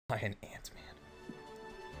Giant ants, man.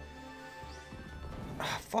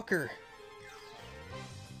 Ah, fucker.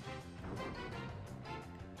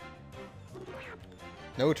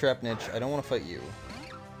 No trap niche. I don't want to fight you.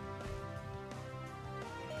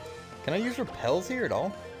 Can I use repels here at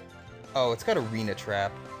all? Oh, it's got arena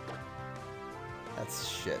trap. That's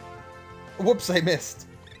shit. Whoops, I missed.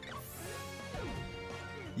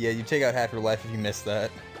 Yeah, you take out half your life if you miss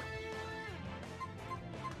that.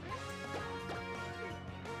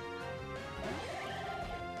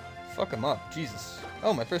 Fuck him up, Jesus.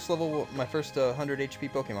 Oh, my first level, my first 100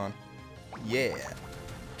 HP Pokemon. Yeah.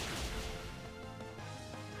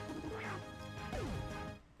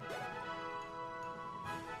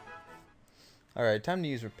 Alright, time to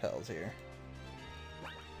use repels here.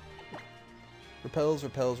 Repels,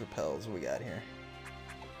 repels, repels. What we got here?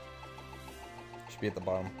 Should be at the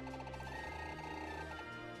bottom.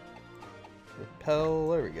 Repel,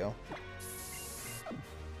 there we go.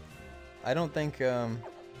 I don't think it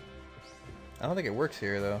works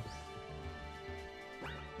here though.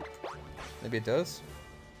 Maybe it does?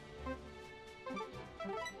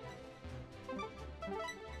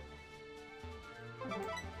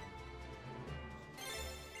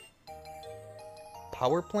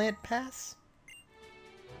 Power plant pass?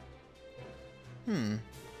 Hmm.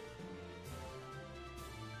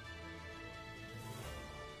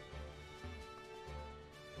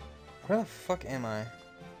 Where the fuck am I?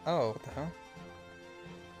 Oh, what the hell?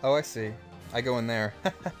 Oh, I see. I go in there.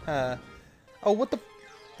 Oh, what the...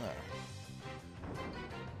 Oh.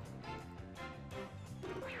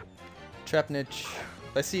 Trap niche.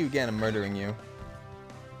 If I see you again, I'm murdering you.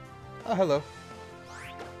 Oh, hello.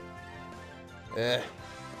 Okay,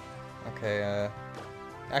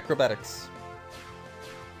 acrobatics.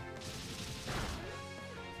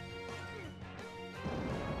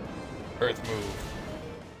 Earth move.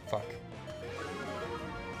 Fuck.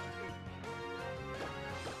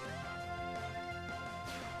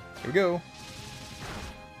 Here we go.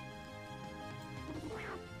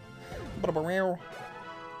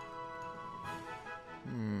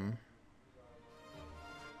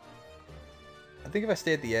 I think if I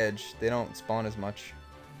stay at the edge, they don't spawn as much.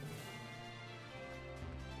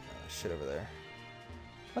 Shit over there.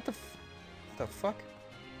 What the fuck?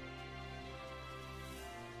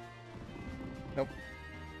 Nope.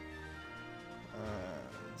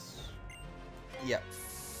 Yeah.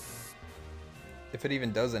 If it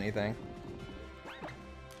even does anything.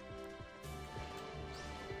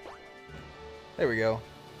 There we go.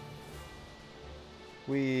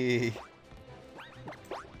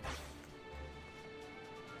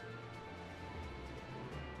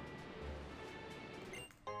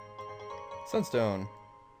 Sunstone.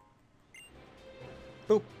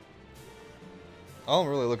 Boop. All I'm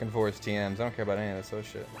really looking for is TMs. I don't care about any of this other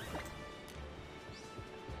shit.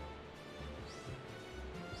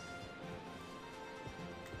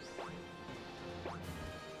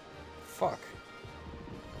 Fuck.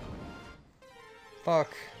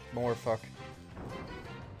 Fuck. More fuck.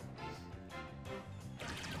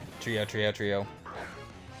 Trio, trio, trio.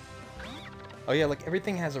 Oh yeah, like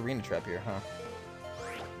everything has arena trap here, huh?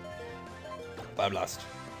 I've lost.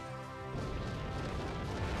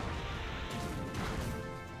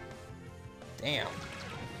 Damn.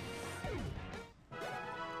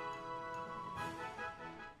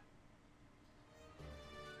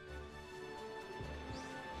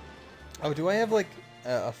 Oh, do I have like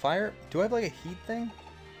a fire? Do I have like a heat thing?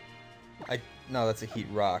 No, that's a heat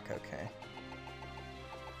rock. Okay.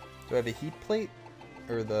 Do I have a heat plate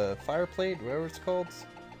or the fire plate, whatever it's called?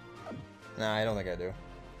 Nah, I don't think I do.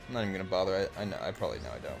 I'm not even gonna bother. I know. I probably know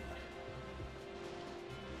I don't.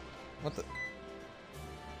 What the?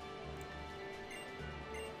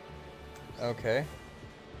 Okay.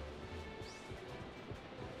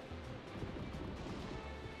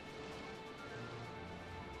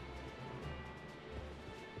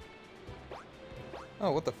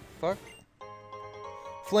 Oh, what the fuck?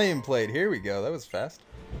 Flame plate. Here we go. That was fast.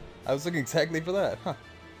 I was looking exactly for that. Huh.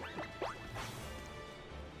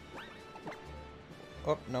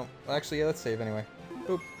 Oh, no. Actually, yeah, let's save anyway.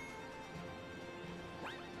 Boop.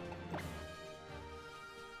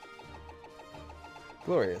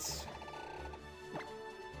 Glorious.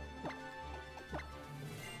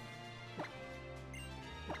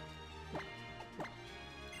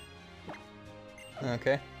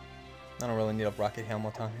 Okay. I don't really need a rocket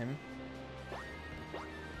helmet on him.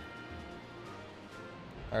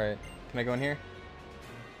 Alright. Can I go in here?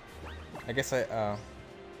 I guess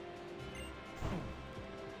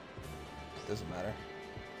doesn't matter.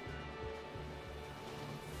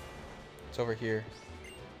 It's over here.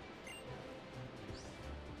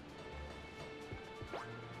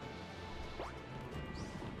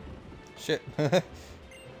 Shit.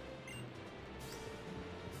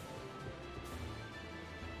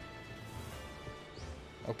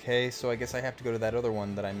 Okay, so I guess I have to go to that other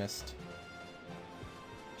one that I missed.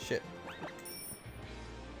 Shit.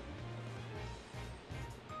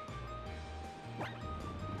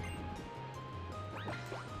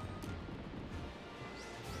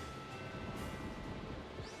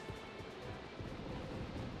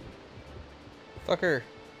 Fucker.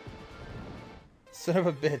 Son of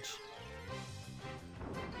a bitch.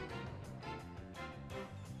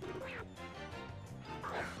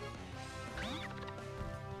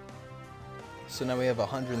 So now we have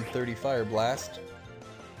 130 Fire Blast.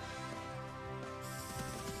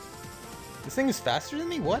 This thing is faster than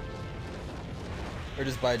me? What? Or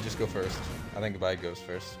does Bide just go first? I think Bide goes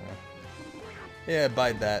first. Yeah,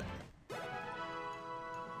 Bide that.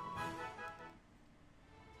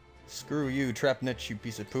 Screw you, Trap Niche, you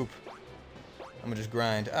piece of poop. I'm gonna just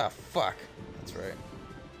grind. Ah, fuck. That's right.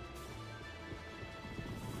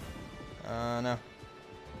 No.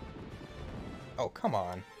 Oh, come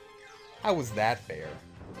on. How was that fair?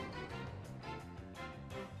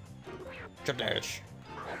 Trap Niche.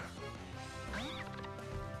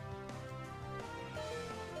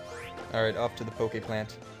 Alright, off to the Poke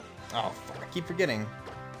Plant. Oh, fuck, I keep forgetting.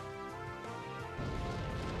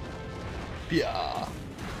 Yeah.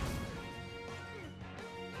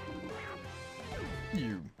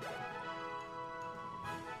 You.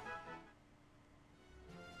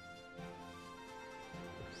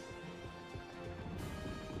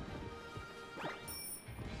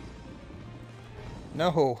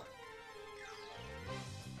 No.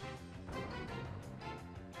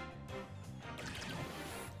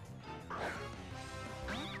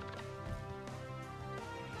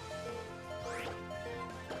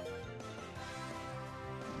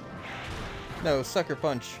 No, Sucker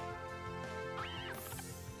Punch.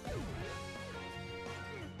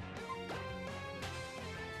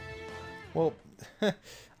 Well,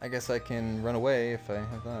 I guess I can run away if I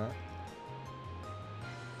have that.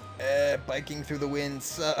 Biking through the wind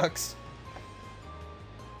sucks.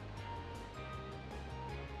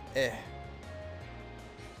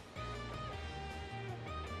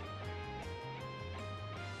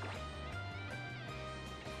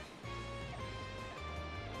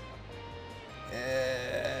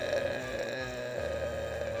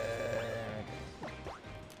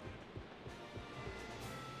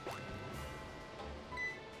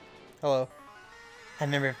 Hello. I'm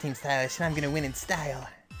a member of Team Stylish, and I'm gonna win in style.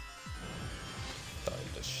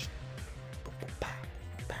 Stylish.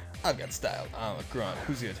 I've got style. I'm a grunt.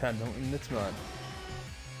 Who's gonna handle it? That's mine.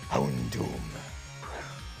 Houndoom.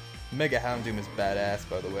 Mega Houndoom is badass,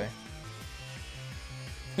 by the way.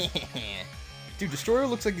 Dude, Destroyer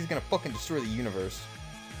looks like he's gonna fucking destroy the universe.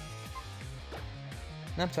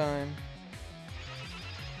 Nap time.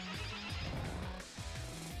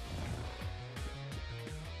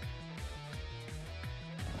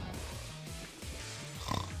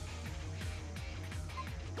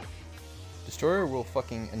 Destroyer will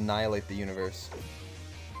fucking annihilate the universe.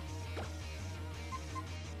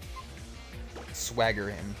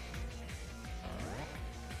 Swagger him.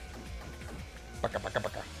 Baka baka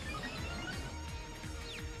baka.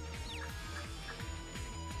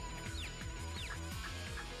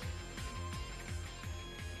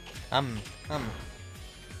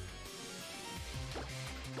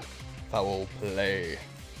 Foul play.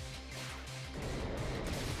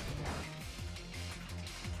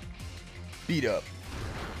 Beat up.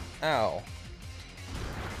 Ow.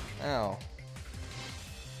 Ow.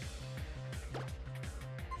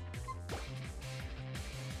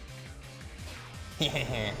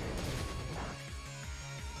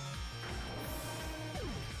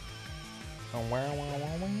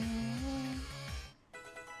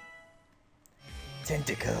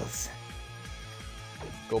 Tentacles.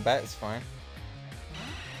 Go bat is fine.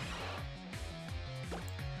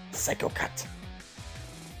 Psycho Cut.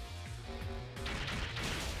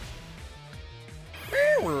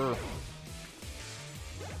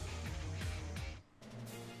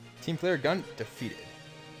 Team Flare Gun defeated.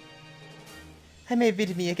 I may have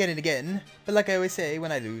beaten me again and again, but like I always say,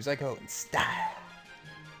 when I lose, I go in style.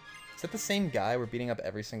 Is that the same guy we're beating up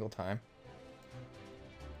every single time?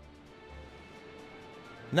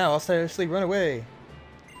 Now I'll stylishly run away.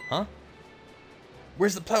 Huh?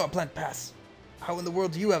 Where's the power plant pass? How in the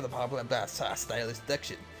world do you have the power plant pass? Ah, stylish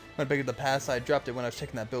deduction. When I picked up the pass, I dropped it when I was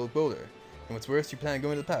checking that build boulder. And what's worse, you plan on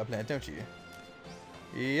going to the power plant, don't you?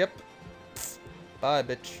 Yep. Bye,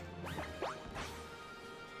 bitch.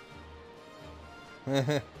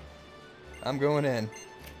 I'm going in.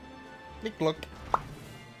 Look.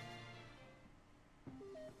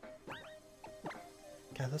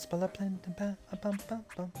 Kalos bala plan bam bam bam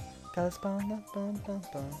bam. Kalos bala bam bam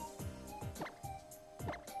bam.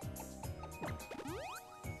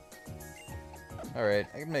 Alright,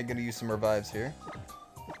 I'm gonna use some revives here.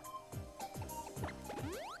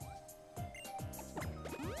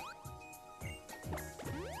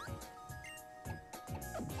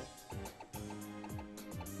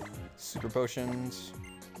 Super potions.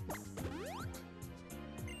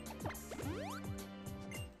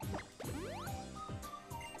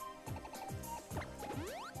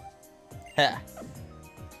 Ha!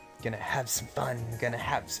 Gonna have some fun, gonna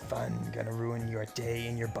have some fun, gonna ruin your day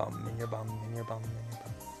and your bum, and your bum, and your bum, and your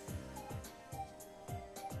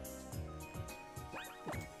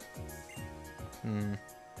bum.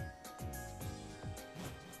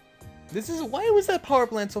 This is, why was that power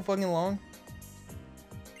plant so fucking long?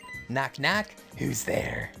 Knock knock, who's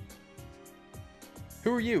there?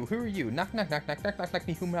 Who are you? Who are you? Knock knock knock knock knock knock knock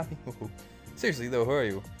me, who knock me, who. Seriously though, who are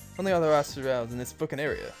you? Only other astronauts in this fucking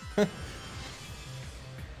area.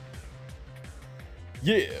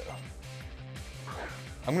 Yeah!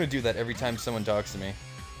 I'm gonna do that every time someone talks to me.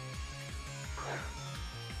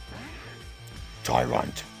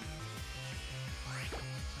 Tyrant!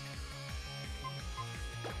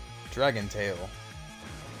 Dragon Tail.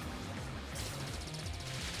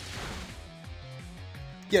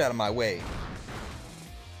 Get out of my way.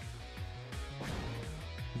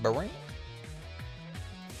 Barang.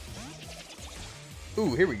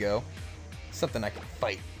 Ooh, here we go. Something I can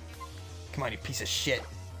fight. Come on, you piece of shit.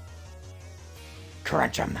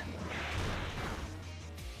 Crunch 'em.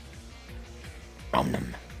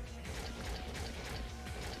 Omnum.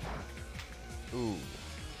 Ooh.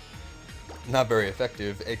 Not very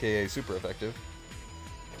effective, aka super effective.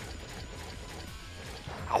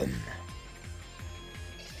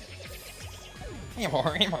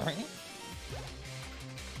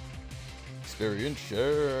 Experience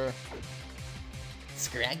share.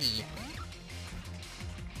 Scraggy.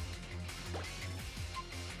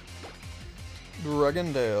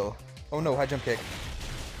 Dragondale. Oh no, high jump kick.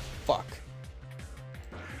 Fuck.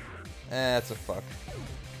 That's a fuck.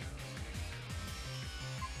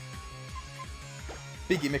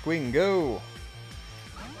 Biggie McWing, go!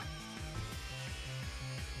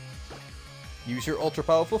 Use your ultra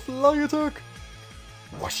powerful fly attack!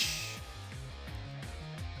 Whoosh!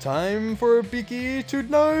 Time for Beaky to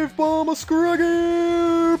knife bomb a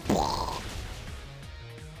Scraggy!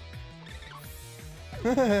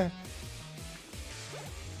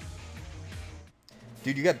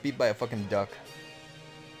 Dude, you got beat by a fucking duck.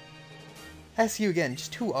 Ask you again,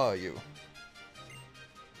 just who are you?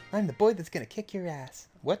 I'm the boy that's gonna kick your ass.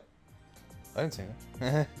 What? I didn't say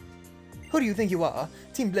that. Who do you think you are?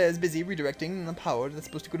 Team Blair's busy redirecting the power that's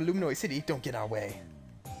supposed to go to Luminoid City. Don't get in our way.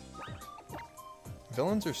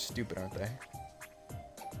 Villains are stupid, aren't they?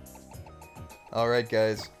 Alright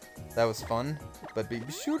guys, that was fun. But be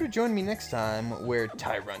sure to join me next time where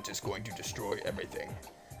Tyrant is going to destroy everything.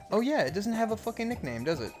 Oh yeah, it doesn't have a fucking nickname,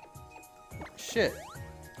 does it? Shit.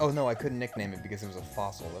 Oh no, I couldn't nickname it because it was a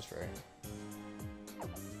fossil, that's right.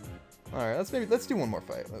 Alright, let's do one more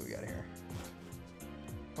fight. What do we got here?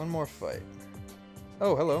 One more fight.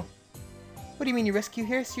 Oh, hello. What do you mean you rescue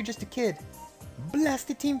here? You're just a kid. Blast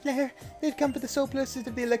it, Team Flare! They've come for the surpluses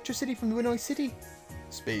of the electricity from Luminoid City.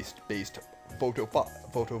 Space-based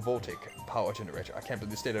photovoltaic power generator. I can't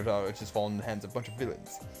believe the state of power just fallen in the hands of a bunch of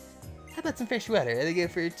villains. How about some fresh water? They go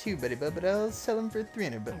for 2, buddy, but I'll sell them for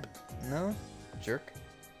 300, but no? Jerk.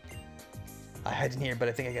 I hid in here, but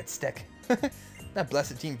I think I got stuck. That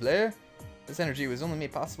blasted Team Flare. This energy was only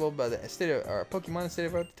made possible by the state of our Pokemon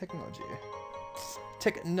state-of-art technology.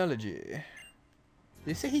 Technology. Did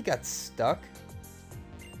you say he got stuck?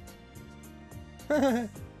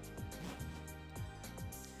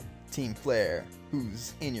 Team Flare.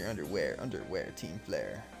 Who's in your underwear? Underwear, Team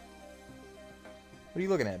Flare. What are you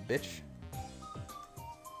looking at, bitch?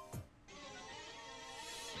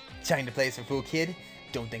 Time to play some fool, kid.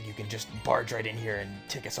 Don't think you can just barge right in here and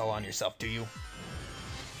take us all on yourself, do you?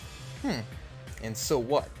 And so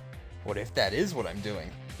what? What if that is what I'm doing?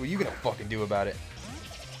 What are you gonna fucking do about it?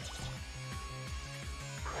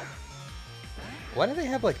 Why do they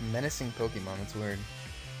have, like, menacing Pokemon? That's weird.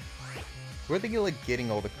 Where are they, like, getting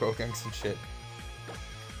all the Croakunks and shit?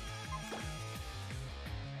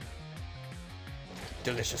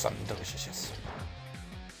 Delicious, delicious.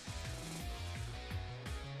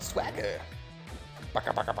 Swagger.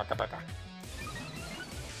 Baka baka baka baka.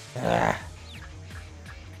 Ah.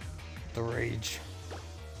 The rage.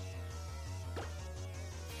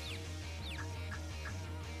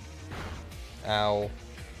 Ow.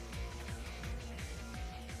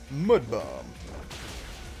 Mud bomb.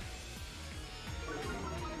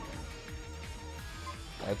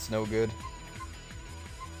 That's no good.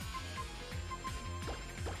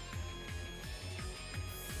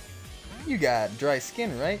 You got dry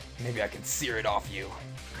skin, right? Maybe I can sear it off you.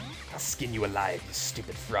 I'll skin you alive, you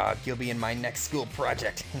stupid frog. You'll be in my next school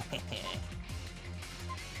project.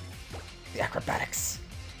 The acrobatics.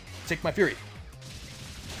 Take my fury.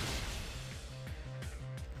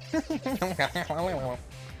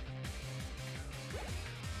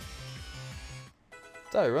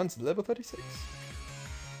 Die runs to level 36.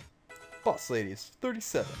 Boss lady is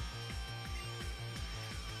 37.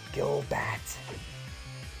 Go bat.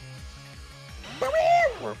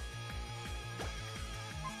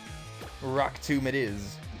 Rock tomb it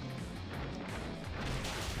is.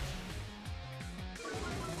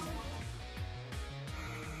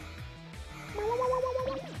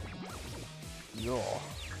 Yo.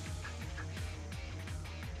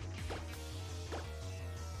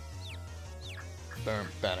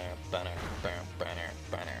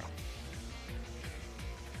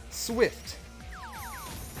 Swift.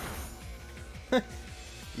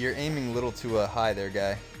 You're aiming a little too high there,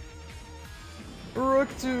 guy. Rook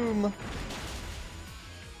tomb.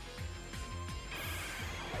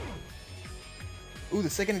 Ooh, the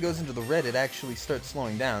second it goes into the red, it actually starts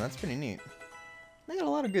slowing down. That's pretty neat. They got a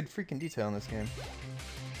lot of good freaking detail in this game.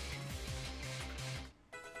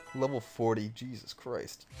 Level 40, Jesus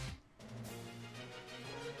Christ.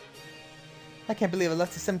 I can't believe I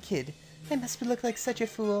lost to some kid. I must look like such a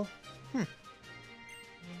fool.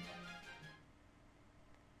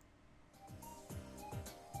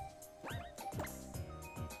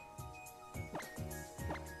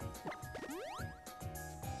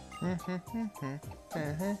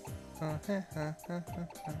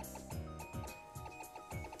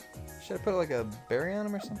 Should I put like a berry on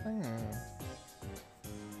him or something?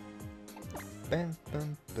 Bam,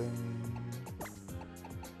 bam, bam.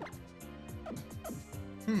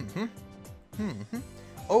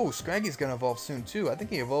 Oh, Scraggy's gonna evolve soon too. I think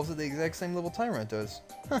he evolves at the exact same level Tyrant does.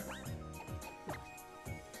 Huh.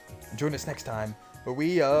 Join us next time where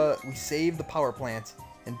we save the power plant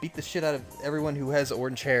and beat the shit out of everyone who has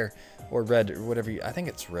orange hair or red or whatever. I think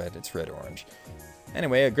it's red. It's red orange.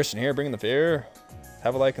 Anyway, Agrsn here, bringing the fear.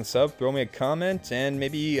 Have a like and sub, throw me a comment, and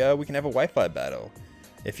maybe we can have a Wi-Fi battle.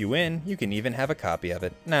 If you win, you can even have a copy of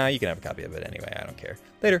it. Nah, you can have a copy of it anyway. I don't care.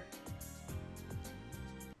 Later.